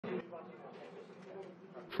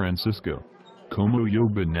Francisco. Como yo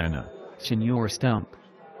banana. Senor Stump.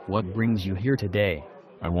 What brings you here today?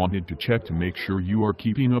 I wanted to check to make sure you are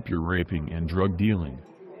keeping up your raping and drug dealing.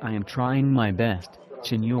 I am trying my best,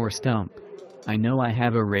 Senor Stump. I know I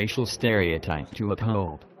have a racial stereotype to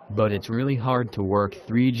uphold, but it's really hard to work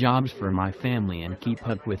 3 jobs for my family and keep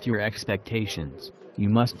up with your expectations. You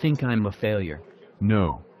must think I'm a failure.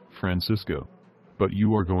 No, Francisco. But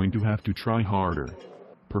you are going to have to try harder.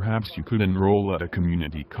 Perhaps you could enroll at a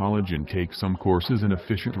community college and take some courses in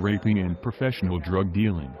efficient raping and professional drug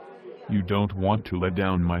dealing. You don't want to let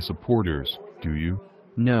down my supporters, do you?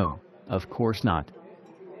 No, of course not.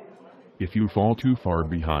 If you fall too far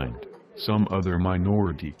behind, some other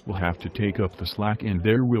minority will have to take up the slack, and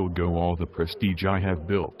there will go all the prestige I have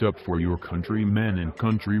built up for your countrymen and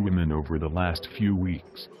countrywomen over the last few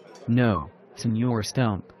weeks. No, Senor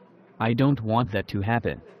Stump. I don't want that to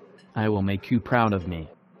happen. I will make you proud of me.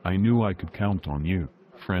 I knew I could count on you,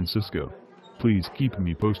 Francisco. Please keep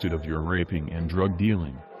me posted of your raping and drug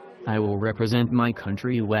dealing. I will represent my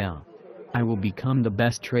country well. I will become the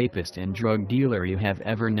best rapist and drug dealer you have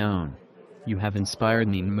ever known. You have inspired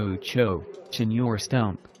me mucho, Senor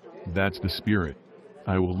Stump. That's the spirit.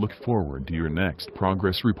 I will look forward to your next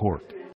progress report.